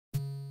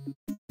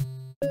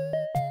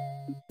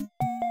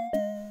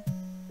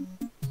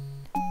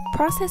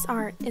Process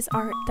art is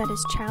art that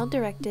is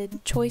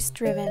child-directed,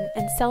 choice-driven,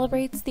 and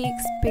celebrates the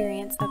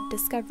experience of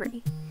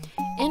discovery.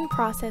 In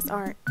process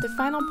art, the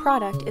final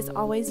product is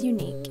always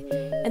unique,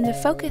 and the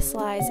focus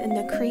lies in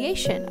the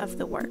creation of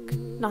the work,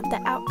 not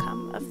the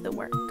outcome of the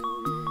work.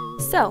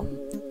 So,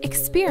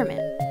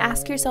 experiment.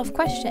 Ask yourself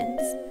questions.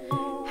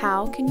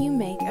 How can you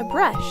make a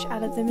brush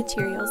out of the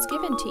materials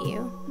given to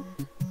you?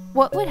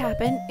 What would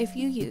happen if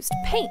you used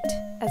paint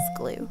as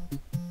glue?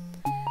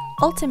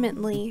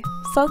 Ultimately,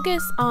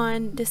 focus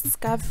on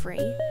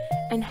discovery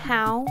and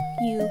how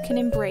you can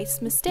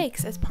embrace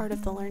mistakes as part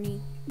of the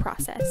learning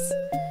process.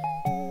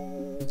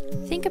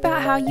 Think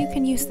about how you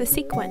can use the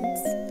sequins.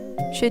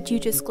 Should you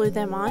just glue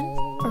them on,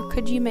 or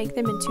could you make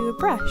them into a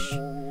brush?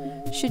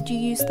 Should you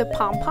use the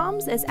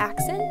pom-poms as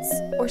accents,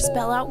 or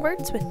spell out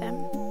words with them?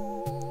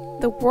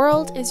 The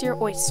world is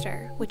your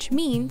oyster, which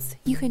means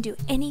you can do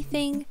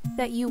anything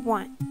that you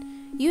want.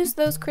 Use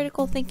those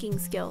critical thinking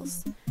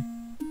skills.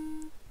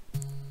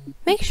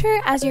 Make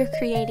sure as you're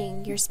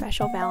creating your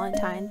special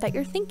Valentine that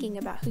you're thinking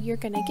about who you're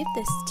going to give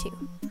this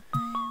to.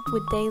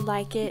 Would they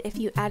like it if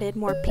you added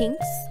more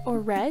pinks or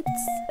reds?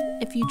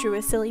 If you drew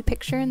a silly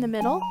picture in the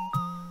middle?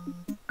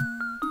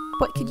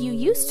 What could you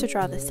use to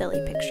draw the silly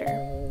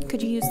picture?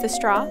 Could you use the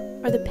straw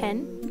or the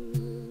pen?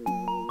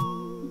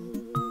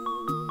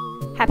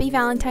 Happy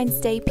Valentine's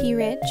Day, P.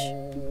 Ridge.